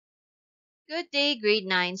Good day, grade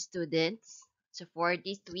 9 students. So for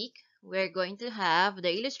this week, we're going to have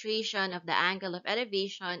the illustration of the angle of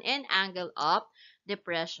elevation and angle of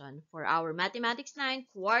depression for our Mathematics 9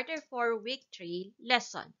 Quarter 4 Week 3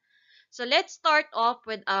 lesson. So let's start off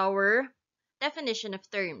with our definition of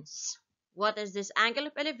terms. What is this angle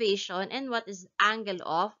of elevation and what is angle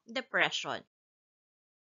of depression?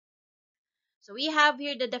 So we have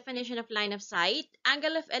here the definition of line of sight,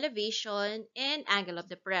 angle of elevation, and angle of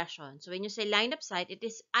depression. So when you say line of sight, it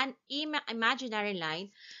is an imaginary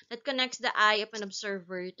line that connects the eye of an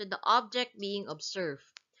observer to the object being observed.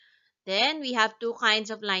 Then we have two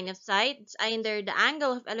kinds of line of sight. It's either the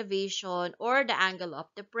angle of elevation or the angle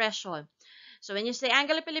of depression. So when you say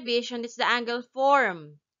angle of elevation, it's the angle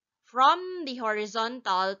formed from the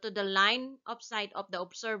horizontal to the line of sight of the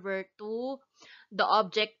observer to the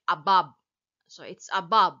object above. So it's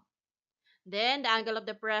above. Then the angle of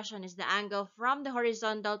depression is the angle from the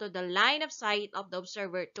horizontal to the line of sight of the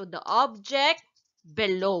observer to the object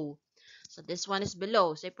below. So this one is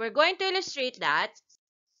below. So if we're going to illustrate that,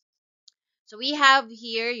 so we have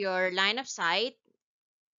here your line of sight,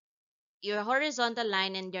 your horizontal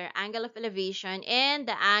line, and your angle of elevation, and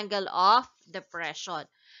the angle of depression.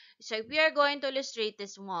 So if we are going to illustrate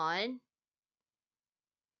this one,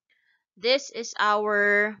 this is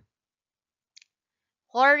our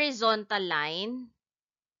horizontal line.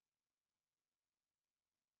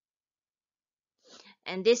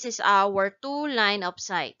 And this is our two line of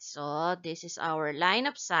sight. So this is our line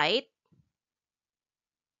of sight,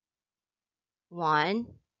 1.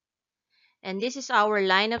 And this is our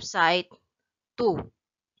line of sight, 2.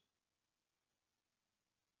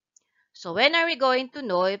 So when are we going to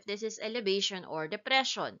know if this is elevation or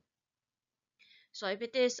depression? So if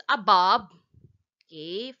it is above,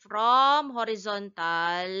 okay, from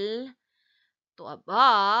horizontal to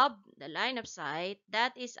above the line of sight,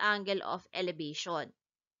 that is angle of elevation.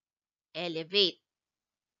 Elevate.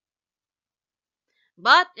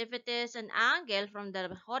 But if it is an angle from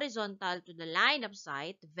the horizontal to the line of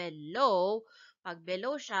sight, below, pag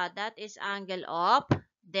below siya, that is angle of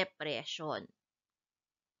depression.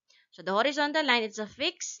 So the horizontal line is a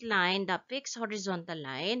fixed line, the fixed horizontal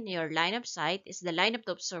line. Your line of sight is the line of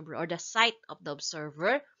the observer or the sight of the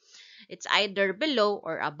observer. It's either below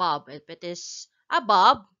or above. If it is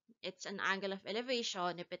above, it's an angle of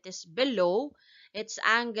elevation. If it is below, it's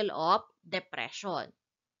angle of depression.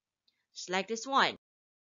 Just like this one.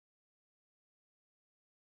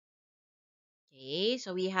 Okay,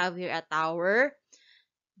 so we have here a tower.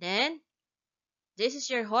 Then, this is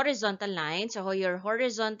your horizontal line. So, your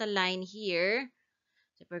horizontal line here,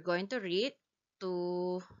 so we're going to read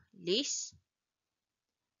to list.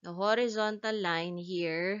 The horizontal line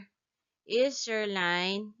here is your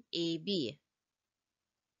line AB.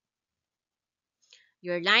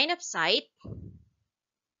 Your line of sight,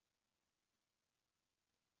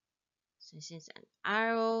 so this is an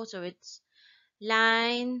arrow, so it's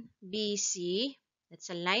line BC. That's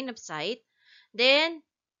a line of sight. Then,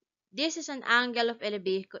 this is an angle of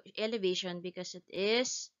elevation because it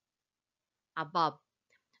is above.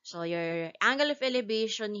 So your angle of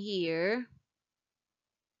elevation here,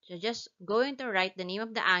 so just going to write the name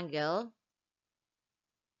of the angle.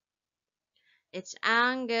 It's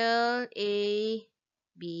angle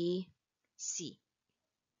ABC.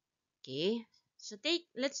 Okay. So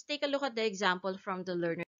let's take a look at the example from the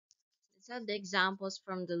learner. Let's have the examples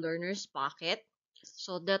from the learner's pocket.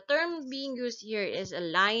 So the term being used here is a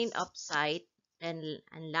line of sight and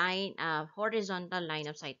horizontal line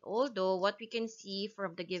of sight. Although what we can see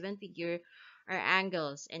from the given figure are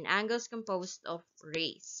angles, and angles composed of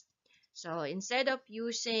rays. So instead of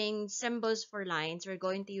using symbols for lines, we're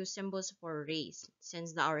going to use symbols for rays,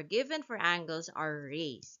 since our given for angles are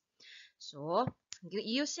rays. So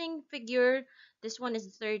using figure, this one is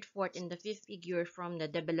the third, fourth, and the fifth figure from the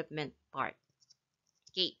development part.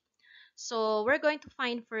 Okay. So we're going to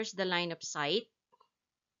find first the line of sight.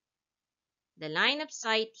 The line of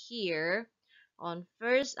sight here on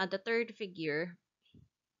the third figure,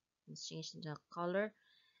 let's change the color,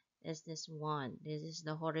 is this one. This is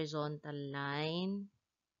the horizontal line.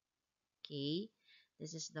 Okay,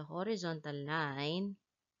 this is the horizontal line.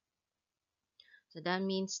 So that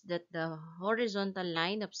means that the horizontal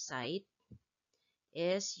line of sight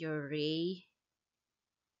is your ray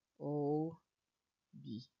OB.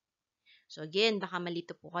 So again, baka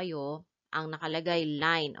malito po kayo, ang nakalagay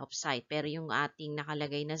line of sight, pero yung ating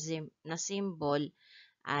nakalagay na symbol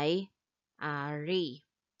ay ray.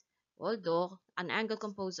 Although, an angle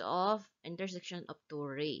composed of intersection of two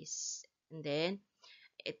rays. And then,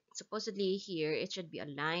 supposedly here, it should be a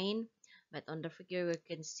line, but on the figure, we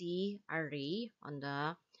can see a ray on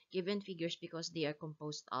the given figures because they are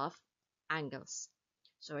composed of angles.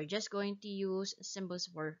 So we're just going to use symbols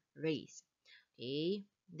for rays. Okay,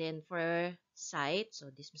 then for sight,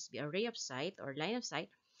 so this must be a ray of sight or line of sight.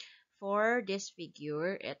 For this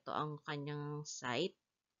figure, ito ang kanyang sight,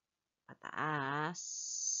 pataas.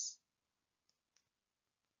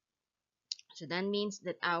 So that means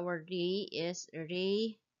that our ray is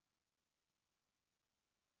ray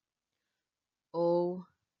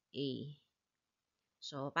OA.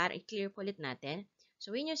 So, para i-clear po ulit natin. So,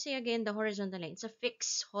 when you say again the horizontal line, it's a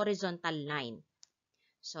fixed horizontal line.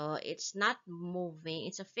 So, it's not moving.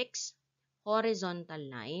 It's a fixed horizontal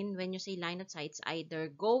line. When you say line of sight, it's either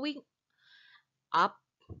going up.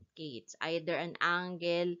 Okay, it's either an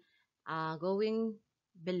angle going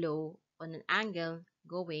below on an angle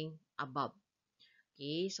going above.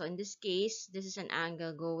 Okay, so in this case, this is an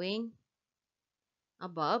angle going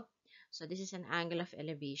above. So, this is an angle of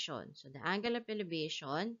elevation. So, the angle of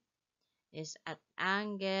elevation is at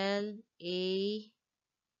angle AOB.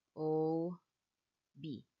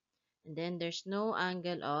 And then there's no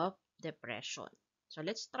angle of depression. So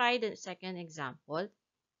let's try the second example.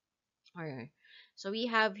 Alright. So we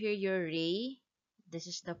have here your ray. This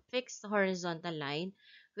is the fixed horizontal line,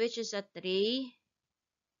 which is at ray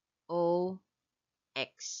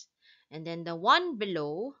OX. And then the one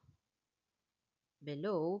below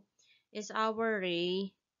is our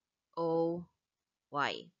ray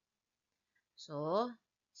OY. So,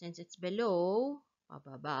 since it's below,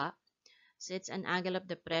 pababa, so it's an angle of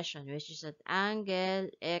depression, which is at angle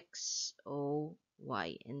XOY.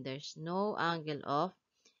 And there's no angle of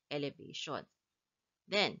elevation.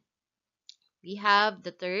 Then, we have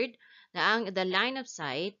the third. The line of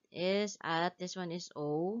sight is at, this one is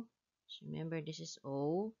O. So remember, this is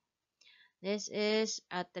O. This is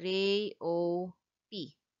at ray OP.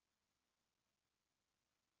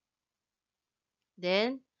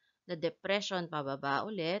 Then, the depression pababa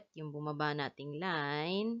ulit, yung bumaba nating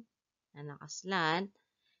line na nakaslant,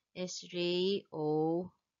 is ray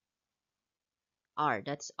OR.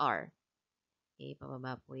 That's R. Okay,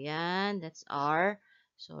 pababa po yan. That's R.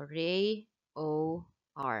 So, ray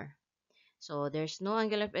OR. So, there's no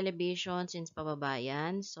angle of elevation since pababa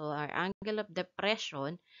yan. So, our angle of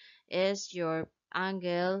depression is your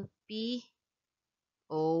angle POR.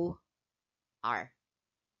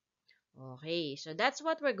 Okay, so that's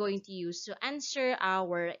what we're going to use to answer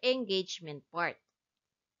our engagement part.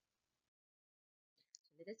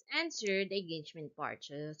 So let's answer the engagement part.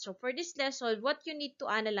 So for this lesson, what you need to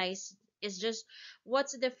analyze is just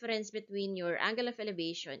what's the difference between your angle of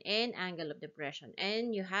elevation and angle of depression.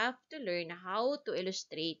 And you have to learn how to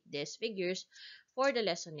illustrate these figures for the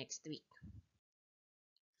lesson next week.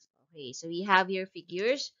 Okay, so we have your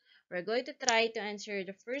figures. We're going to try to answer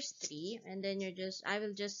the first three, and then I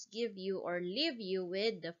will just give you or leave you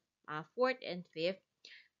with the fourth and fifth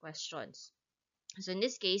questions. So in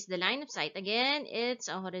this case, the line of sight, again, it's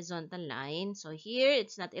a horizontal line. So here,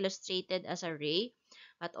 it's not illustrated as a ray,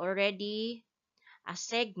 but already a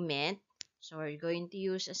segment. So we're going to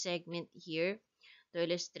use a segment here to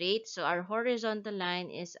illustrate. So our horizontal line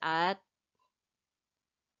is at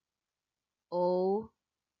OA.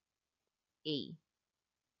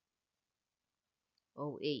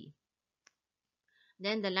 OA.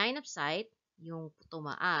 Then the line of sight, yung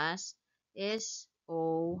tumaas, is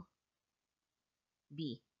OB.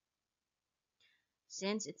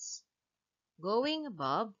 Since it's going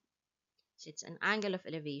above, so it's an angle of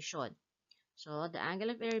elevation. So the angle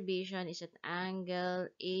of elevation is at angle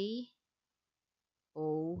AOB.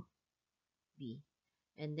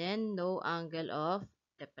 And then no angle of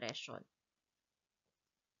depression.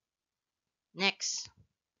 Next,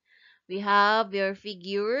 we have your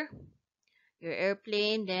figure, your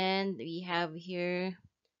airplane, then we have here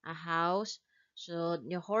a house. So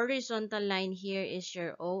the horizontal line here is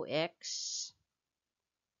your OX.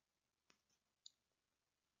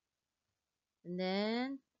 And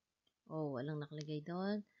then, walang nakalagay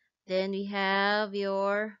doon. Then we have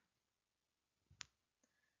your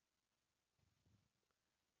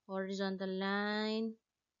horizontal line.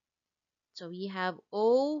 So we have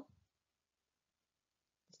O.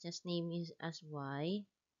 Let's just name it as Y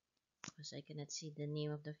because I cannot see the name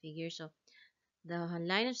of the figure. So the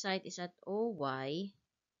line of sight is at OY.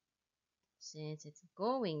 Since it's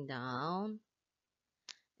going down,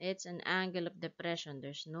 it's an angle of depression.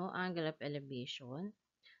 There's no angle of elevation.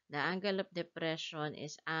 The angle of depression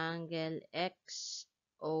is angle XOY.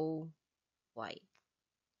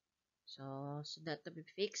 So that to be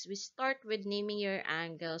fixed, we start with naming your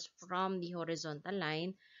angles from the horizontal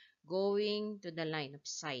line going to the line of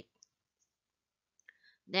sight.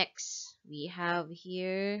 Next, we have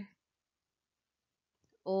here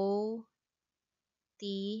OB.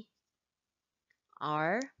 T,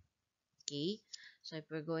 R. Okay, so if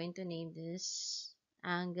we're going to name this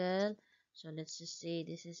angle, so let's just say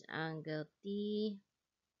this is angle T,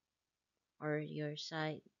 or your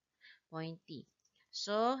side point T.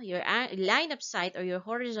 So your line of sight, or your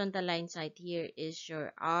horizontal line sight here, is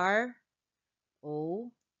your R, O,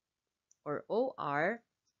 or OR,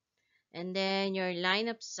 and then your line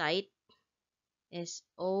of sight is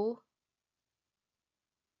O,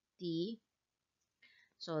 T.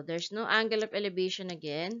 So there's no angle of elevation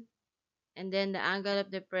again. And then the angle of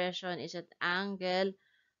depression is at angle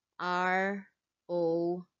R,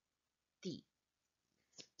 O, T.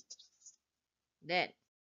 Then,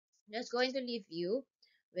 just going to leave you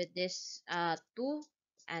with this two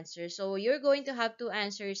answers. So you're going to have two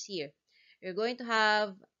answers here. You're going to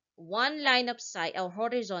have one line of sight, or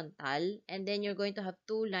horizontal, and then you're going to have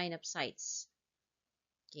two line of sights.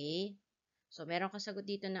 Okay? So meron ka sagot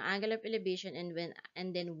dito ng angle of elevation and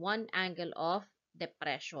then one angle of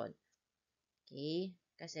depression. Okay?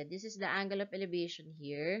 Kasi this is the angle of elevation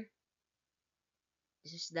here.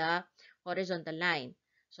 This is the horizontal line.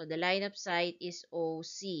 So the line of sight is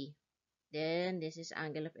OC. Then this is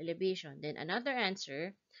angle of elevation. Then another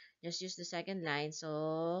answer, just use the second line.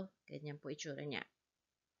 So ganyan po itsura niya.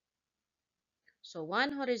 So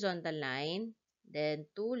one horizontal line, then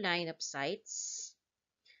two line of sights.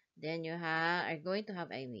 Then you are going to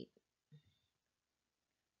have,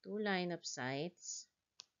 two line of sights.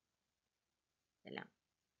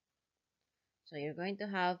 So you're going to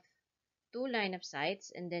have two line of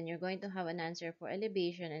sights, and then you're going to have an answer for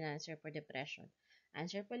elevation and answer for depression.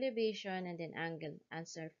 Answer for elevation and then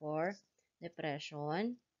answer for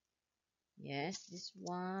depression. Yes, this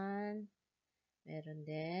one. Meron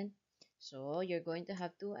din. So you're going to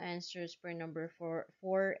have two answers for number 4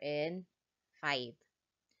 and 5.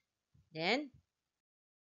 Then,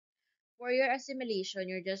 for your assimilation,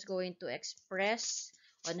 you're just going to express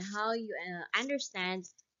on how you understand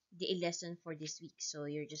the lesson for this week. So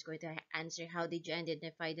you're just going to answer, how did you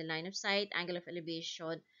identify the line of sight, angle of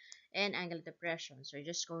elevation, and angle of depression. So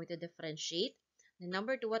you're just going to differentiate. The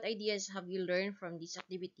number 2, what ideas have you learned from this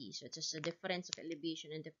activity? So it's just the difference of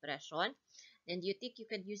elevation and depression. Then do you think you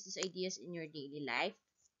can use these ideas in your daily life?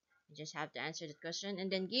 You just have to answer that question, and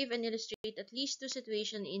then give and illustrate at least two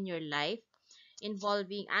situations in your life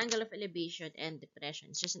involving angle of elevation and depression.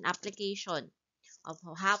 It's just an application of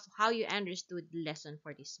how you understood the lesson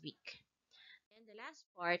for this week. And the last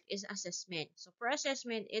part is assessment. So for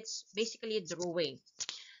assessment, it's basically a drawing.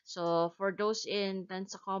 So for those in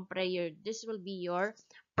Tansa Compre, this will be your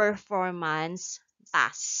performance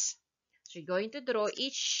task. So you're going to draw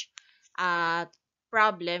each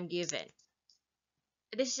problem given.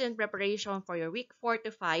 This is in preparation for your week 4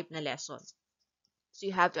 to 5 na lesson. So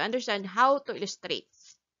you have to understand how to illustrate.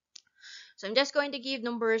 So I'm just going to give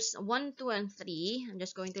numbers 1, 2, and 3. I'm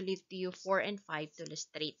just going to leave to you 4 and 5 to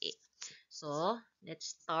illustrate it. So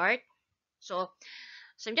let's start. So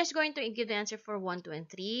I'm just going to give the answer for 1, 2, and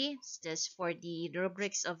 3. It's just for the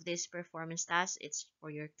rubrics of this performance task. It's for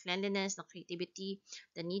your cleanliness, the creativity,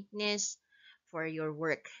 the neatness, for your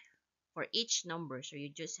work, for each number. So you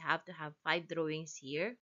just have to have 5 drawings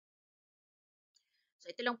here. So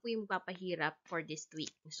ito lang po yung papahirap for this week.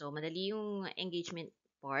 So madali yung engagement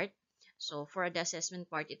part. So for the assessment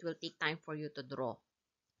part, it will take time for you to draw.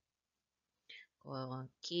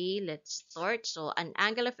 Okay, let's start. So an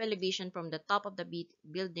angle of elevation from the top of the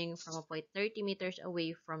building from a point 30 meters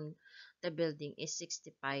away from the building is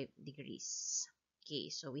 65 degrees. Okay,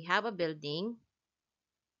 so we have a building.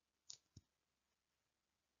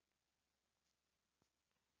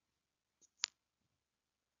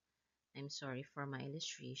 I'm sorry for my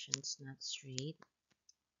illustrations, not straight.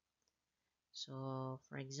 So,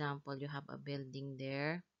 for example, you have a building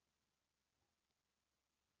there.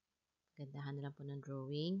 Gandahan na lang po ng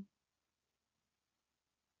drawing.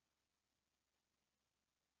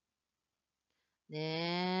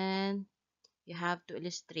 Then, you have to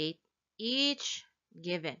illustrate each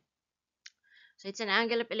given. So, it's an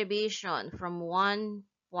angle of elevation from one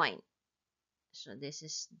point. So, this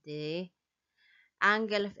is the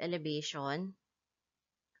angle of elevation,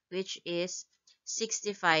 which is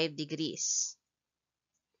 65 degrees.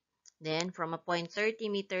 Then, from a point 30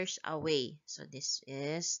 meters away. So, this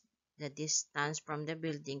is the distance from the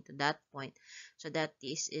building to that point. So, that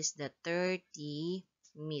this is the 30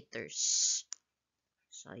 meters.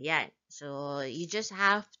 So, yan. So, you just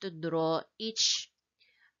have to draw each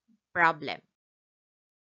problem.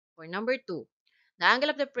 For number 2, the angle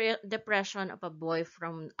of the depression of a boy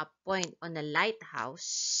from a point on a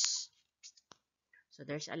lighthouse. So,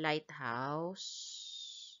 there's a lighthouse.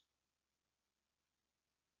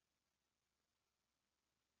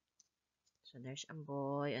 So there's a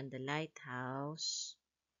boy on the lighthouse.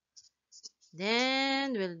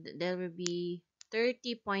 Then there will be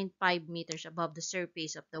 30.5 meters above the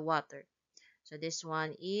surface of the water. So this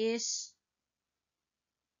one is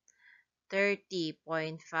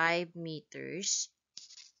 30.5 meters.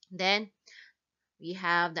 Then we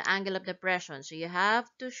have the angle of depression. So you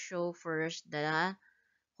have to show first the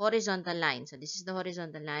horizontal line. So this is the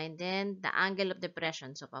horizontal line. Then the angle of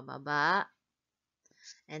depression. So pababa.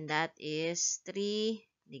 And that is 3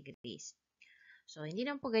 degrees. So, hindi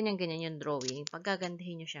naman po ganyan-ganyan yung drawing.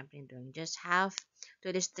 Pagkagandahin nyo syempre yung drawing. Just have to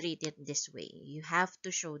illustrate it this way. You have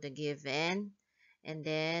to show the given and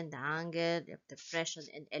then the angle of depression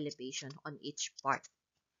and elevation on each part.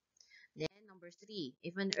 Then, number 3.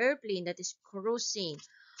 If an airplane that is cruising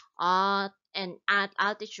at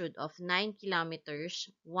altitude of 9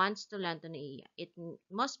 kilometers wants to land on a, it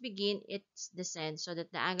must begin its descent so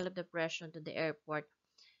that the angle of depression to the airport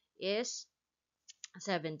is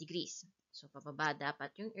 7 degrees. So, pababa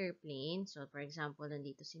dapat yung airplane. So, for example,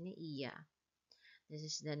 nandito si Naiya. This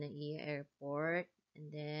is the Naiya Airport. And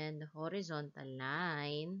then, the horizontal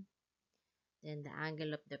line. Then, the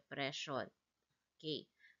angle of depression. Okay.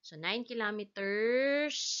 So, 9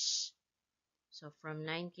 kilometers. So, from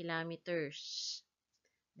 9 kilometers.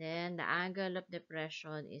 Then, the angle of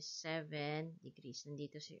depression is 7 degrees.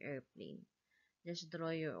 Nandito si airplane. Just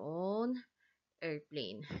draw your own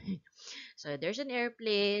airplane. So there's an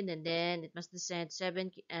airplane and then it must descend 7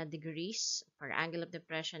 degrees for angle of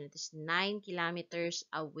depression. It is 9 kilometers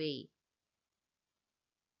away.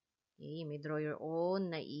 Okay, you may draw your own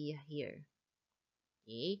NAIA here.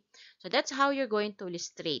 Okay, so that's how you're going to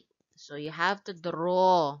illustrate. So you have to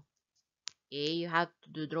draw. Okay, you have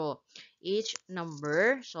to draw each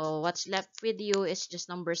number. So what's left with you is just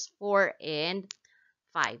numbers 4 and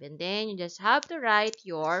 5. And then you just have to write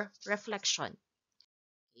your reflection.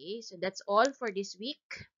 Okay, so that's all for this week.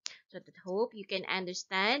 So I hope you can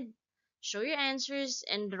understand, show your answers,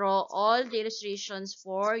 and draw all the illustrations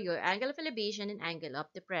for your angle of elevation and angle of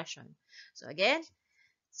depression. So again,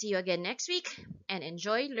 see you again next week and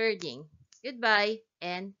enjoy learning. Goodbye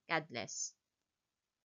and God bless.